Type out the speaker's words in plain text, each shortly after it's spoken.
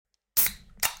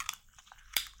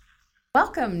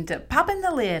Welcome to Popping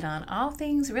the Lid on all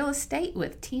things real estate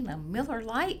with Tina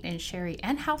Miller-Light and Sherry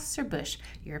Anhauser-Busch,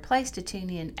 your place to tune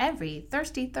in every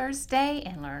Thursday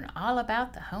and learn all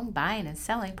about the home buying and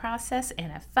selling process in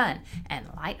a fun and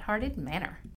lighthearted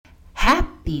manner.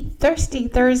 Happy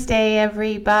Thursday,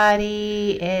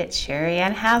 everybody. It's Sherry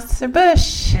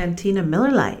Anhauser-Busch and Tina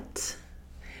Miller-Light.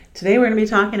 Today we're going to be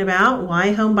talking about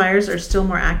why home buyers are still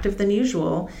more active than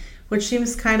usual, which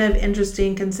seems kind of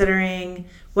interesting considering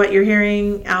what you're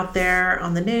hearing out there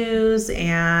on the news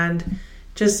and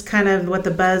just kind of what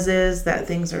the buzz is that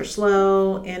things are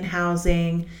slow in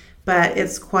housing, but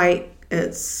it's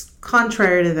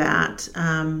contrary to that.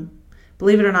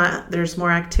 Believe it or not, there's more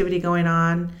activity going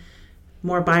on,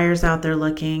 more buyers out there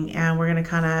looking, and we're going to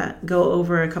kind of go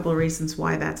over a couple of reasons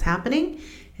why that's happening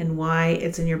and why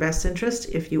it's in your best interest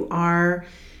if you are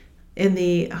in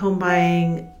the home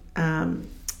buying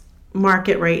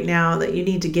market right now that you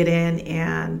need to get in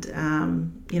and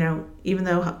even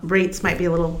though rates might be a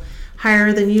little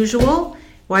higher than usual,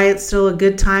 why it's still a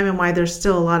good time and why there's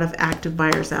still a lot of active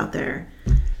buyers out there.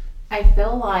 I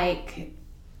feel like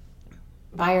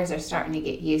buyers are starting to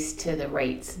get used to the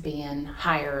rates being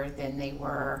higher than they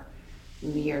were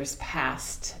years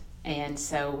past, and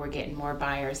so we're getting more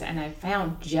buyers. And I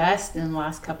found just in the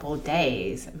last couple of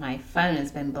days my phone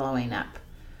has been blowing up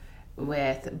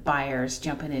with buyers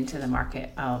jumping into the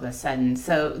market all of a sudden.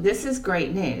 So this is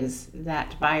great news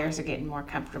that buyers are getting more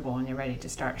comfortable and they're ready to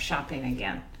start shopping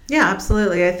again. Yeah,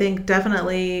 absolutely. I think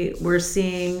definitely we're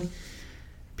seeing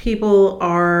people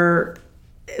are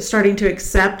starting to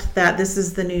accept that this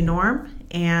is the new norm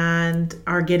and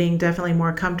are getting definitely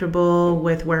more comfortable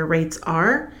with where rates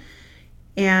are.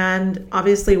 And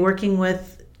obviously working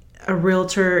with a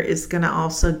realtor is going to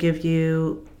also give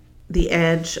you the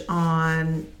edge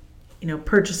on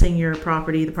purchasing your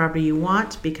property, the property you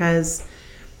want, because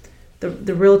the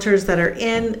realtors that are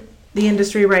in the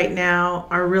industry right now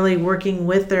are really working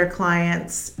with their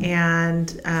clients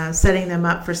and setting them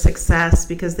up for success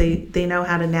because they know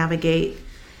how to navigate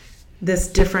this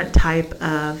different type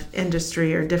of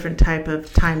industry or different type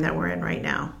of time that we're in right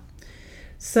now.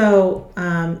 So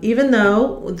even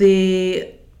though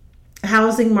the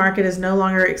housing market is no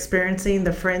longer experiencing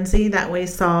the frenzy that we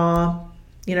saw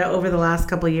over the last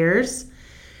couple of years,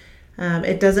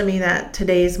 it doesn't mean that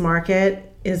today's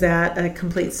market is at a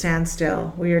complete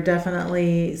standstill. We are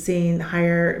definitely seeing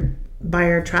higher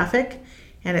buyer traffic,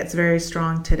 and it's very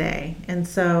strong today. And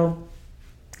so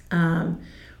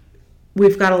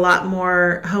we've got a lot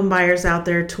more home buyers out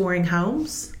there touring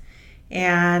homes,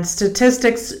 and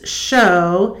statistics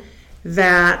show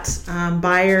that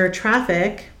buyer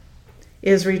traffic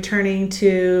is returning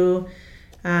to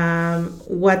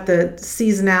what the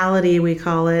seasonality, we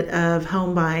call it, of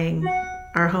home buying,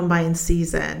 our home buying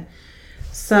season.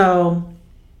 So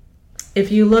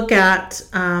if you look at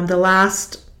the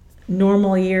last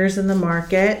normal years in the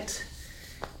market,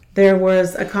 there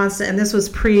was a constant, and this was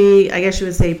pre-COVID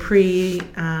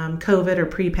or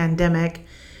pre-pandemic,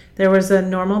 there was a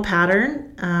normal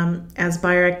pattern as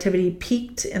buyer activity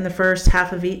peaked in the first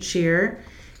half of each year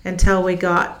until we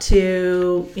got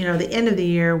to the end of the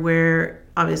year, where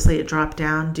obviously it dropped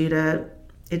down due to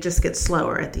it just gets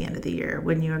slower at the end of the year.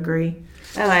 Wouldn't you agree?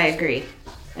 Oh, I agree.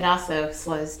 It also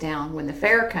slows down when the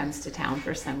fair comes to town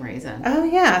for some reason. Oh,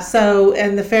 yeah. So,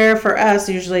 and the fair for us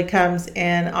usually comes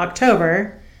in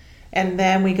October, and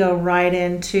then we go right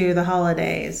into the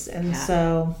holidays. And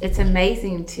so it's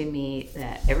amazing to me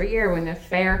that every year when the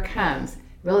fair comes,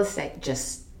 real estate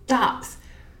just stops.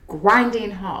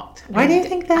 Grinding halt. Why do you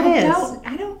think that is?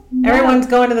 I don't know. Everyone's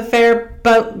going to the fair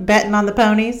betting on the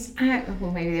ponies. Well,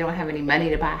 maybe they don't have any money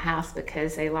to buy a house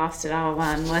because they lost it all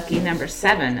on lucky number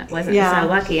 7. It wasn't so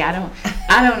lucky. I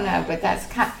don't know, but that's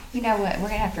kind of, you know what? We're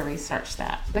gonna have to research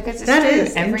that because it's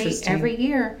true. Every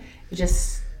year it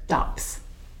just stops.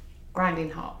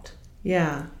 Grinding halt.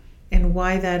 Yeah, and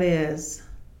why that is?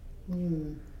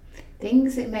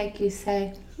 Things that make you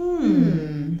say,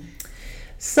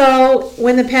 So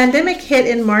when the pandemic hit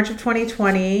in March of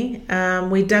 2020,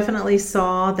 we definitely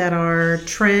saw that our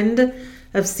trend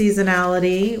of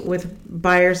seasonality with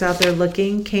buyers out there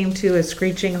looking came to a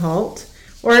screeching halt,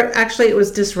 or actually it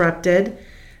was disrupted.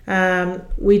 It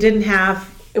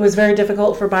was very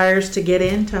difficult for buyers to get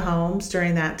into homes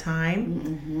during that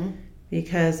time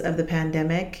because of the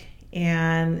pandemic.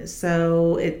 And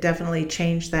so it definitely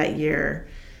changed that year.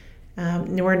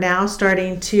 We're now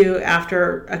starting to,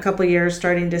 after a couple of years,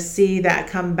 starting to see that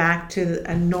come back to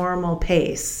a normal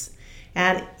pace.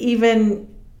 And even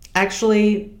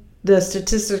actually the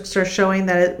statistics are showing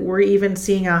that we're even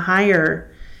seeing a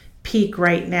higher peak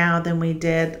right now than we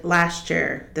did last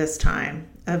year this time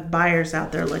of buyers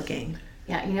out there looking.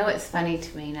 Yeah, you know what's funny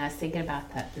to me, and I was thinking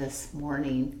about that this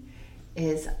morning,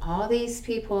 is all these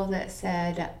people that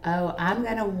said, oh, I'm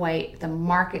going to wait, the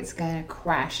market's going to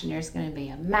crash and there's going to be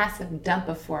a massive dump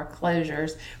of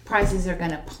foreclosures, prices are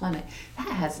going to plummet. That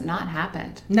has not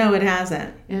happened. No, it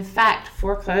hasn't. In fact,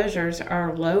 foreclosures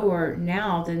are lower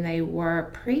now than they were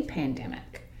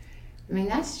pre-pandemic. I mean,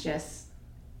 that's just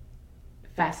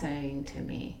fascinating to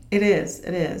me. It is.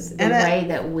 The way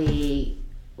that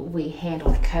we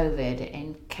handled COVID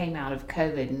and came out of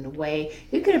COVID in a way,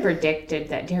 who could have predicted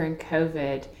that during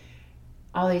COVID,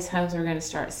 all these homes were going to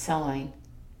start selling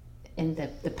in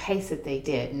the pace that they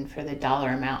did and for the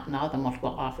dollar amount and all the multiple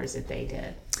offers that they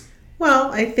did?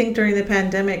 Well, I think during the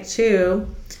pandemic too,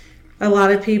 a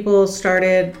lot of people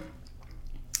started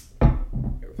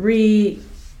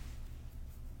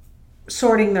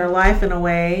sorting their life in a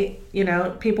way. You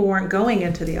know, people weren't going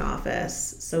into the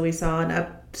office, so we saw an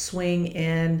upswing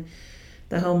in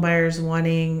the home buyers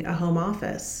wanting a home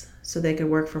office so they could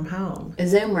work from home. A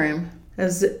Zoom room.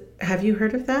 Have you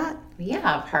heard of that?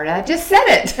 Yeah, I've heard it. I just said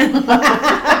it. Come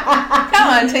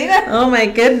on, Tina. Oh my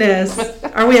goodness.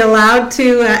 Are we allowed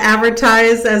to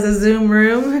advertise as a Zoom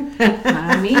room?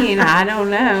 I mean, I don't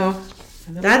know.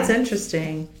 That's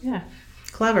interesting. Yeah.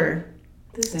 Clever.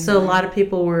 So a lot of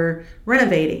people were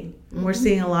renovating. Mm-hmm. We're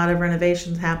seeing a lot of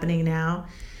renovations happening now.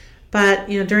 But,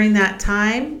 you know, during that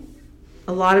time,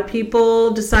 a lot of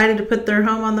people decided to put their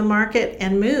home on the market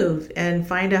and move and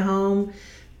find a home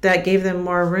that gave them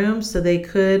more room so they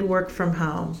could work from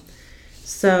home.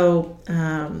 So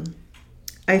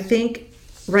I think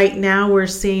right now we're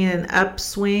seeing an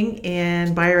upswing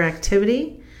in buyer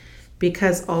activity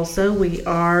because also we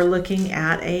are looking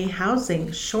at a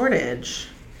housing shortage.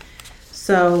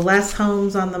 So less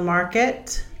homes on the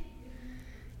market,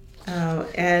 and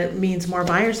it means more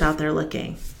buyers out there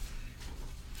looking.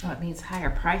 Oh, it means higher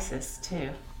prices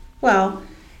too. Well,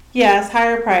 yes,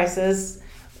 higher prices.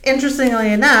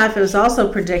 Interestingly enough, it was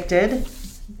also predicted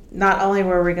not only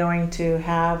were we going to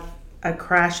have a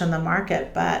crash in the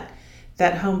market, but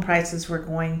that home prices were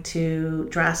going to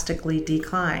drastically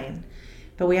decline.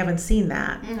 But we haven't seen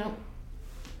that. No.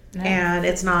 And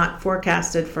it's not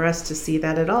forecasted for us to see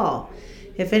that at all.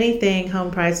 If anything, home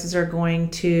prices are going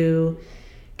to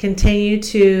continue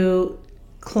to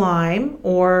climb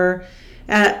or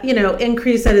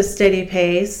increase at a steady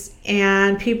pace,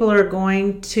 and people are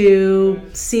going to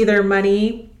see their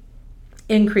money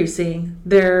increasing,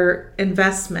 their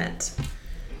investment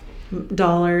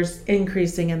dollars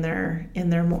increasing in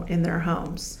their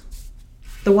homes.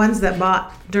 The ones that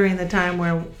bought during the time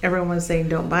where everyone was saying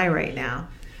don't buy right now,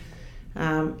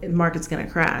 the market's going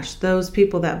to crash. Those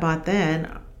people that bought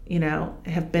then,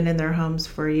 have been in their homes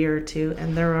for a year or two,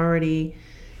 and they're already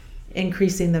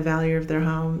increasing the value of their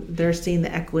home. They're seeing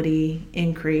the equity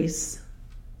increase.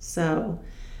 So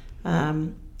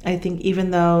I think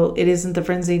even though it isn't the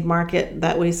frenzied market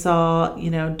that we saw,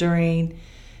 during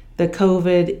the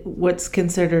COVID, what's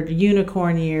considered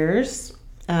unicorn years,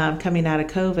 coming out of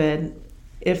COVID,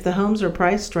 if the homes are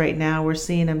priced right now, we're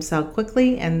seeing them sell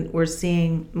quickly and we're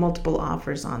seeing multiple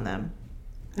offers on them.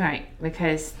 Right,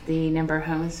 because the number of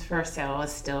homes for sale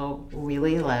is still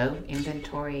really low.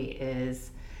 Inventory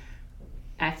is,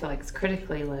 I feel like it's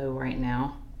critically low right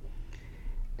now.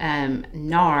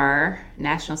 NAR,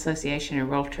 National Association of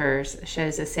Realtors,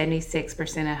 shows that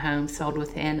 76% of homes sold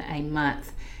within a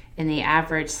month, and the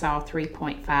average saw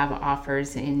 3.5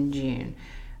 offers in June.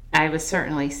 I was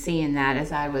certainly seeing that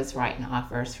as I was writing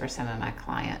offers for some of my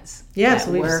clients. Yes,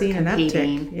 we've seen an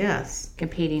uptick. Yes.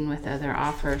 Competing with other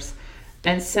offers.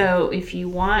 And so if you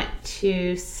want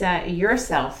to set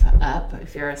yourself up,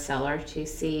 if you're a seller, to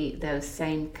see those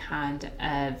same kind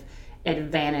of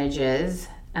advantages,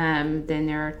 then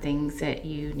there are things that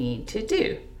you need to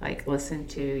do, like listen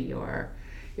to your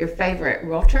favorite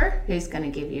realtor who's going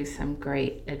to give you some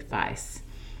great advice.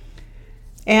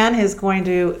 And is going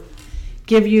to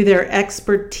give you their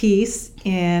expertise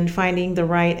in finding the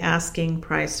right asking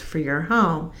price for your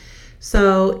home.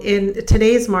 So in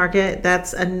today's market,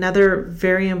 that's another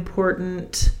very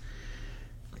important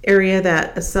area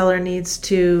that a seller needs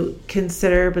to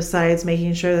consider, besides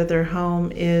making sure that their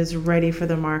home is ready for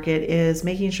the market, is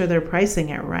making sure they're pricing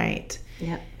it right.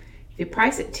 Yep. If you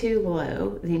price it too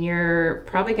low, then you're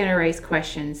probably going to raise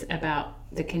questions about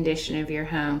the condition of your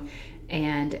home,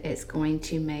 and it's going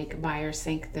to make buyers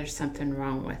think there's something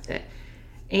wrong with it.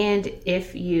 And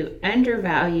if you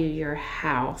undervalue your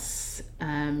house,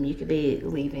 you could be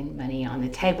leaving money on the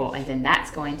table, and then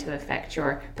that's going to affect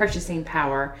your purchasing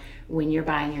power when you're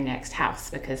buying your next house,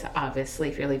 because obviously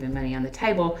if you're leaving money on the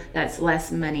table, that's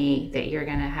less money that you're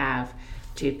going to have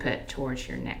to put towards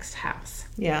your next house.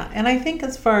 Yeah, and I think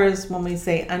as far as when we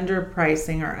say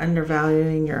underpricing or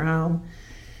undervaluing your home,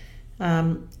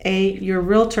 your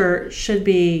realtor should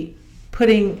be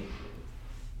putting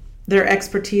their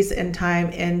expertise and time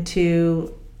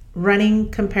into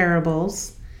running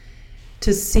comparables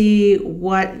to see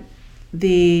what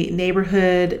the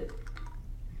neighborhood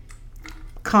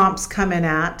comps come in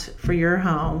at for your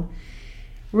home,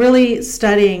 really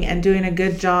studying and doing a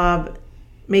good job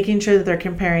making sure that they're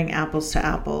comparing apples to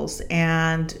apples,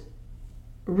 and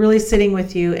really sitting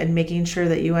with you and making sure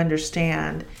that you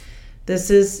understand this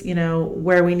is,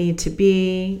 where we need to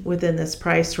be within this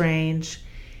price range.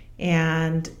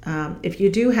 And if you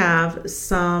do have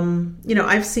some,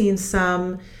 I've seen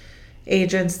some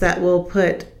agents that will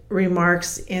put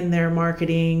remarks in their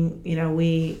marketing,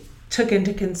 we took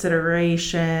into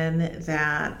consideration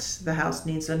that the house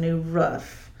needs a new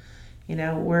roof.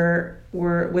 We're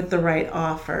with the right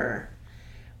offer,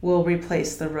 we'll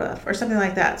replace the roof or something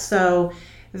like that. So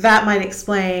that might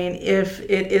explain if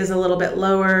it is a little bit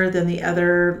lower than the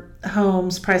other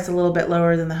homes, priced a little bit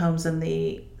lower than the homes in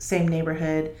the same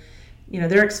neighborhood.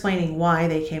 They're explaining why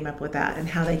they came up with that and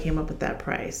how they came up with that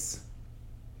price.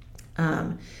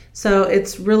 So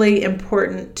it's really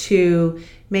important to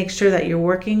make sure that you're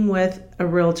working with a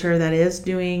realtor that is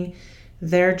doing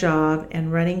their job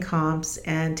and running comps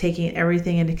and taking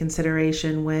everything into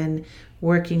consideration when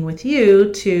working with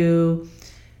you to,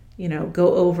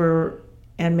 go over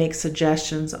and make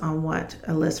suggestions on what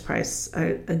a list price,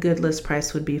 a good list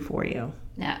price would be for you.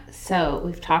 Now, so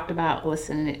we've talked about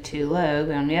listing it too low,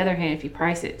 but on the other hand, if you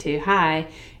price it too high,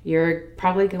 you're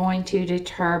probably going to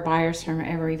deter buyers from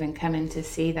ever even coming to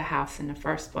see the house in the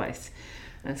first place.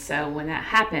 And so when that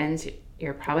happens,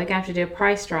 you're probably going to have to do a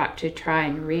price drop to try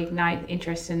and reignite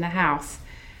interest in the house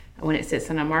when it sits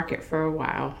on the market for a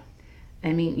while.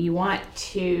 I mean, you want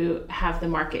to have the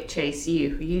market chase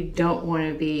you. You don't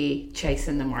want to be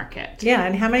chasing the market. Yeah,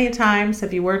 and how many times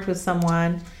have you worked with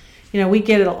someone, we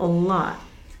get it a lot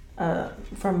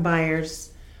from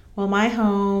buyers. Well, my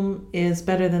home is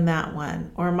better than that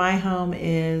one, or my home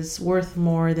is worth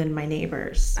more than my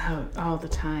neighbor's. Oh, all the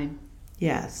time.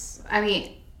 Yes. I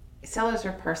mean, sellers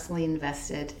are personally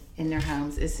invested in their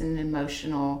homes. It's an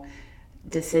emotional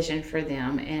decision for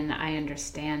them, and I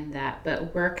understand that,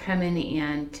 but we're coming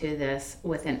into this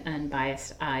with an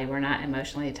unbiased eye. We're not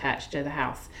emotionally attached to the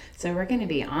house, so we're going to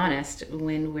be honest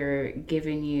when we're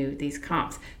giving you these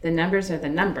comps. The numbers are the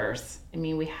numbers. I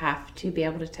mean, we have to be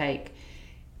able to take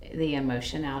the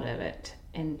emotion out of it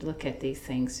and look at these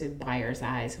things through buyers'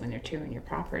 eyes when they're touring your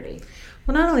property.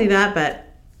 Well, not only that, but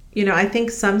I think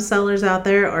some sellers out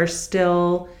there are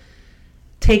still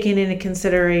taking into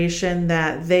consideration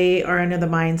that they are under the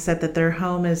mindset that their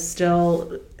home is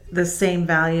still the same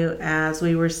value as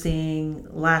we were seeing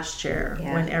last year,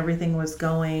 when everything was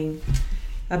going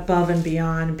above and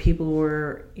beyond and people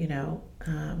were,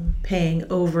 paying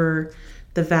over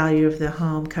the value of the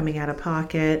home coming out of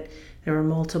pocket. There were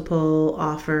multiple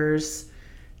offers.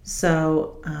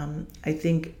 So I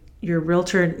think your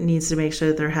realtor needs to make sure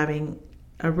that they're having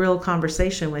a real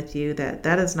conversation with you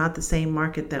that is not the same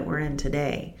market that we're in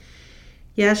today.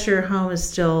 Yes, your home is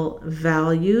still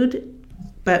valued,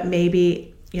 but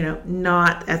maybe,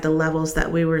 not at the levels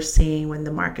that we were seeing when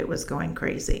the market was going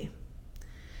crazy.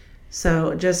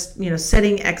 So just,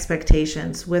 setting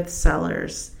expectations with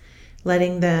sellers,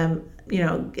 letting them,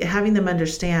 having them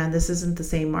understand this isn't the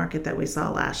same market that we saw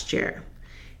last year.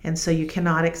 And so you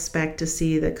cannot expect to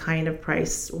see the kind of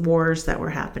price wars that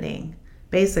were happening.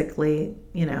 Basically,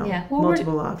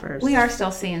 multiple offers. We are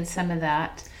still seeing some of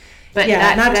that, but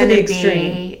that's not to the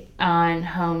extreme. Be on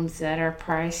homes that are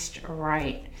priced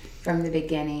right from the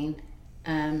beginning.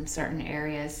 Certain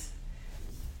areas,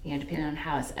 depending on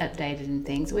how it's updated and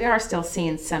things, we are still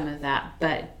seeing some of that,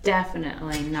 but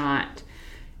definitely not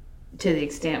to the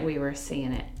extent we were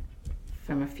seeing it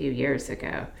from a few years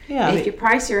ago. Yeah, if you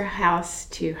price your house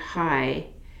too high,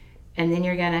 and then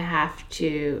you're going to have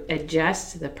to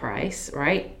adjust the price,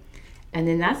 right? And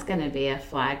then that's going to be a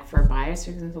flag for buyers.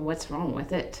 What's wrong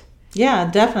with it?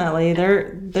 Yeah, definitely.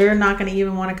 They're not going to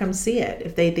even want to come see it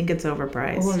if they think it's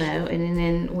overpriced. Well, no. And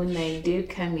then when they do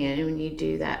come in, when you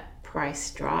do that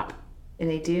price drop, and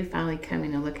they do finally come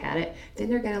in and look at it, then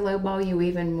they're going to lowball you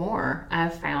even more.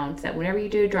 I've found that whenever you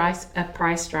do a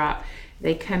price drop,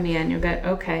 they come in and go,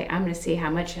 okay, I'm going to see how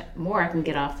much more I can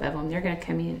get off of them. They're going to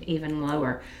come in even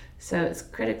lower. So it's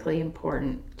critically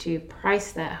important to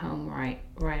price that home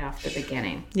right off the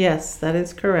beginning. Yes, that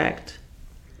is correct.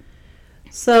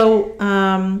 So,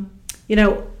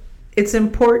 it's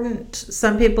important.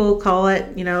 Some people call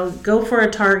it, go for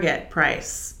a target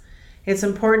price. It's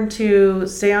important to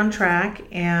stay on track.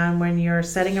 And when you're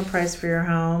setting a price for your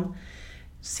home,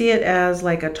 see it as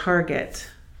like a target,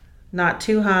 not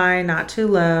too high, not too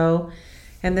low.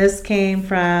 And this came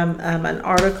from an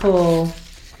article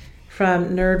from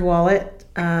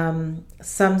NerdWallet.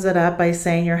 Sums it up by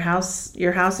saying your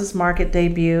house's market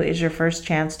debut is your first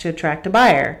chance to attract a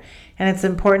buyer, and it's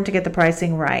important to get the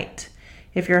pricing right.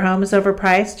 If your home is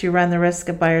overpriced, you run the risk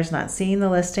of buyers not seeing the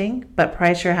listing, but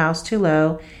price your house too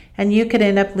low, and you could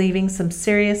end up leaving some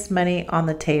serious money on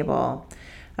the table.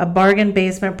 A bargain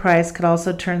basement price could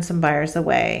also turn some buyers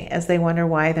away as they wonder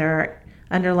why there are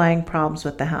underlying problems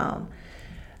with the home.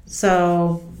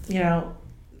 So,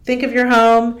 think of your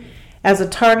home as a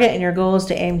target, and your goal is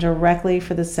to aim directly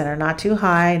for the center, not too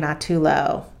high, not too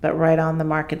low, but right on the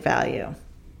market value.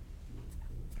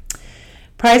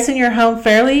 Pricing your home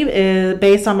fairly is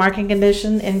based on market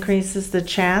condition increases the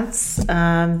chance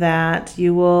that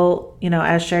you will,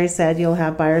 as Sherry said, you'll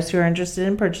have buyers who are interested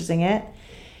in purchasing it.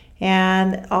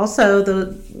 And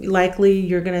also, likely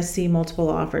you're going to see multiple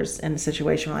offers in a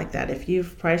situation like that. If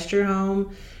you've priced your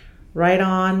home right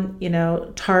on,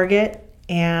 target,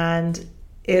 and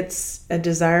it's a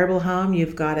desirable home,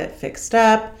 you've got it fixed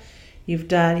up, you've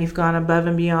gone above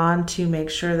and beyond to make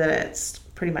sure that it's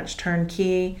pretty much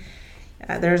turnkey,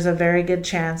 there's a very good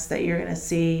chance that you're going to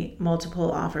see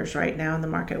multiple offers right now in the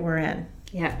market we're in.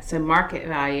 Yeah, so market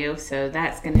value, so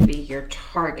that's going to be your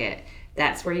target.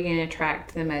 That's where you're going to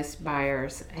attract the most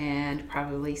buyers and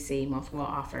probably see multiple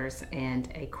offers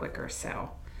and a quicker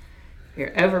sell. If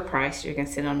you're overpriced, you're going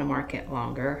to sit on the market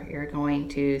longer. You're going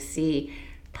to see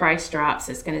price drops.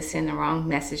 It's going to send the wrong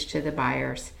message to the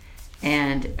buyers.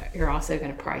 And you're also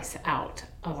going to price out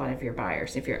a lot of your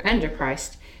buyers. If you're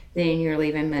underpriced, then you're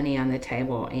leaving money on the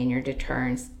table and you're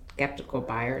deterring skeptical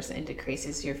buyers and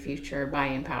decreases your future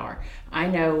buying power. I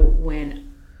know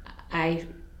when I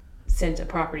send a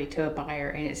property to a buyer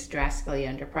and it's drastically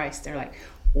underpriced, they're like,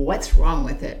 what's wrong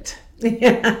with it?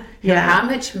 Yeah. How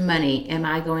much money am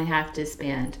I going to have to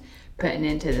spend putting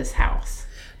into this house?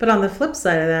 But on the flip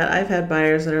side of that, I've had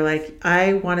buyers that are like,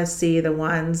 I want to see the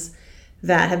ones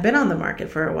that have been on the market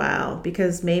for a while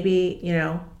because maybe,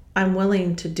 I'm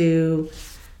willing to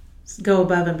go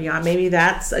above and beyond. Maybe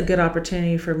that's a good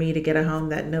opportunity for me to get a home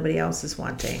that nobody else is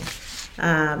wanting.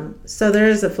 So there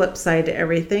is a flip side to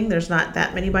everything. There's not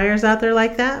that many buyers out there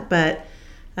like that, but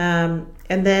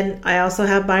and then I also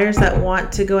have buyers that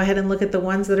want to go ahead and look at the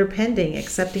ones that are pending,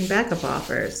 accepting backup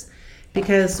offers,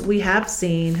 because we have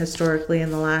seen historically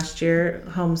in the last year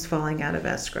homes falling out of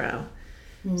escrow.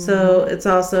 Mm-hmm. So it's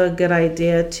also a good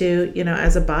idea to,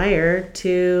 as a buyer,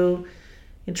 to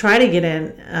try to get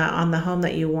in on the home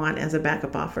that you want as a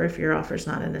backup offer if your offer is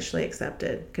not initially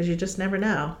accepted, because you just never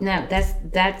know. No,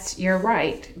 you're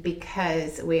right,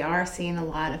 because we are seeing a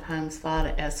lot of homes fall out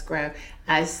of escrow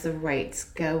as the rates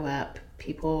go up.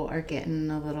 People are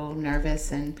getting a little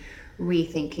nervous and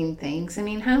rethinking things. I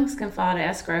mean, homes can fall out of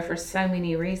escrow for so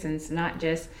many reasons, not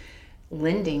just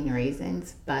lending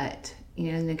reasons, but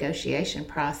negotiation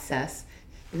process.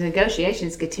 The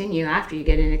negotiations continue after you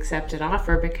get an accepted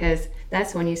offer, because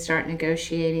that's when you start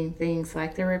negotiating things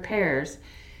like the repairs,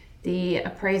 the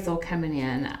appraisal coming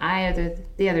in.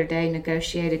 The other day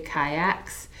negotiated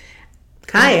kayaks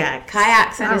and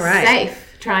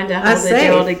safe, trying to hold the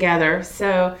deal together.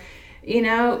 So,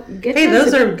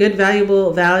 those are good,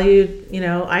 valued,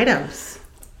 items.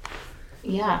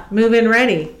 Yeah. Move-in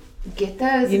ready. Get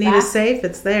those. You need a safe,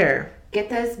 it's there. Get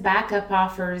those backup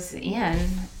offers in,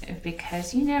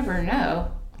 because you never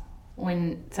know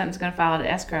when something's going to fall out of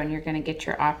escrow and you're going to get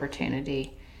your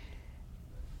opportunity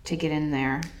to get in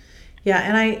there. Yeah,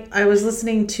 and I was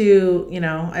listening to,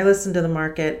 I listen to the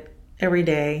market every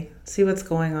day, see what's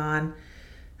going on.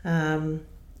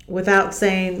 Without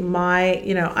saying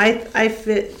I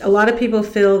fit, a lot of people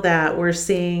feel that we're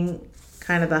seeing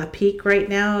kind of a peak right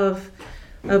now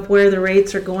of where the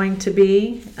rates are going to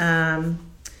be.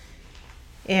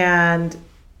 And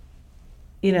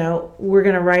we're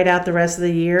going to ride out the rest of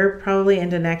the year, probably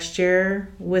into next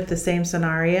year with the same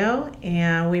scenario.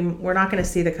 And we're not going to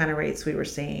see the kind of rates we were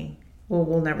seeing.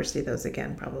 We'll never see those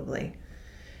again, probably.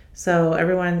 So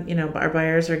everyone, our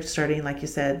buyers are starting, like you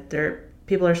said,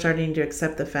 people are starting to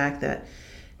accept the fact that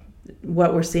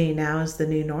what we're seeing now is the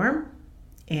new norm.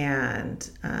 And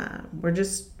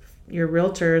your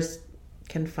realtors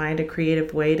can find a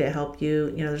creative way to help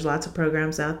you. There's lots of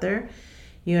programs out there.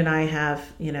 You and I have,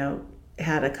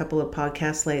 had a couple of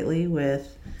podcasts lately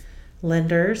with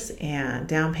lenders and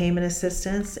down payment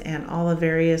assistance and all the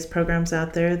various programs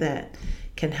out there that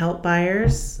can help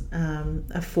buyers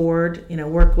afford,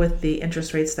 work with the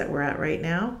interest rates that we're at right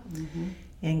now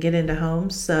and get into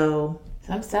homes. So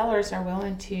some sellers are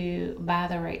willing to buy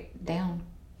the rate down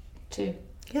too.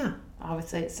 Yeah.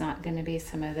 Obviously, it's not going to be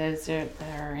some of those that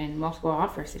are in multiple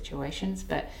offer situations,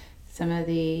 but some of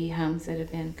the homes that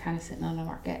have been kind of sitting on the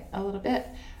market a little bit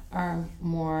are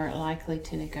more likely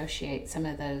to negotiate some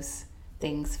of those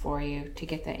things for you to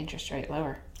get that interest rate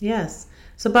lower. Yes.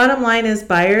 So bottom line is,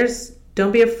 buyers,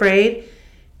 don't be afraid.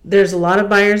 There's a lot of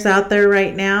buyers out there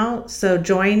right now. So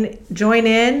join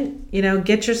in,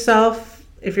 get yourself,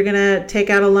 if you're going to take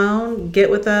out a loan,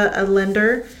 get with a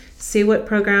lender. See what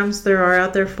programs there are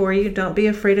out there for you. Don't be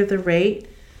afraid of the rate.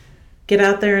 Get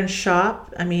out there and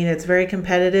shop. I mean, it's very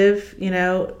competitive.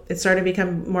 It's starting to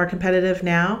become more competitive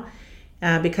now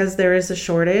because there is a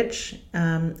shortage.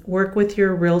 Work with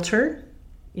your realtor.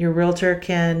 Your realtor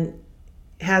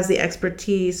has the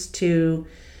expertise to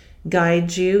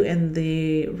guide you in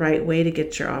the right way to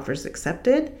get your offers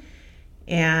accepted.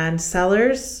 And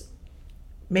sellers,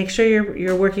 make sure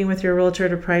you're working with your realtor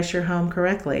to price your home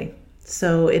correctly,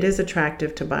 so it is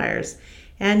attractive to buyers.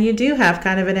 And you do have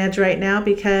kind of an edge right now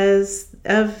because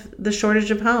of the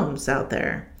shortage of homes out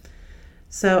there.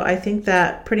 So I think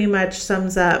that pretty much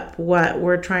sums up what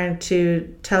we're trying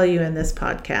to tell you in this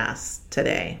podcast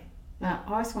today. Now,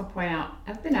 I always want to point out,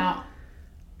 I've been out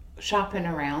shopping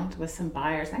around with some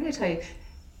buyers. I'm going to tell you,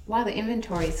 while the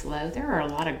inventory is low, there are a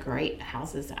lot of great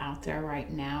houses out there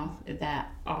right now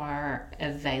that are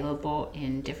available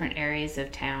in different areas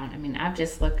of town. I mean, I've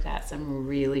just looked at some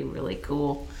really, really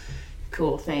cool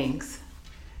things.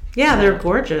 Yeah, they're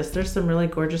gorgeous. There's some really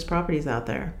gorgeous properties out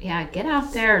there. Yeah, get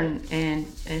out there and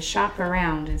shop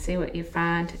around and see what you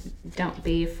find. Don't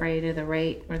be afraid of the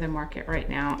rate or the market right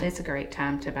now. It's a great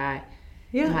time to buy.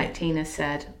 Yeah. And like Tina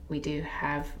said, we do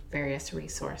have various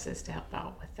resources to help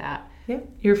out with that. Yeah,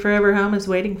 your forever home is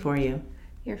waiting for you.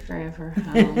 Your forever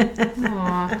home.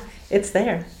 Aww. It's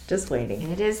there, just waiting.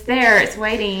 It is there. It's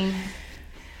waiting.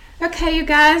 Okay, you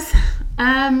guys.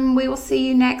 We will see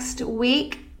you next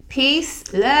week.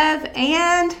 Peace, love,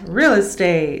 and real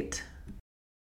estate.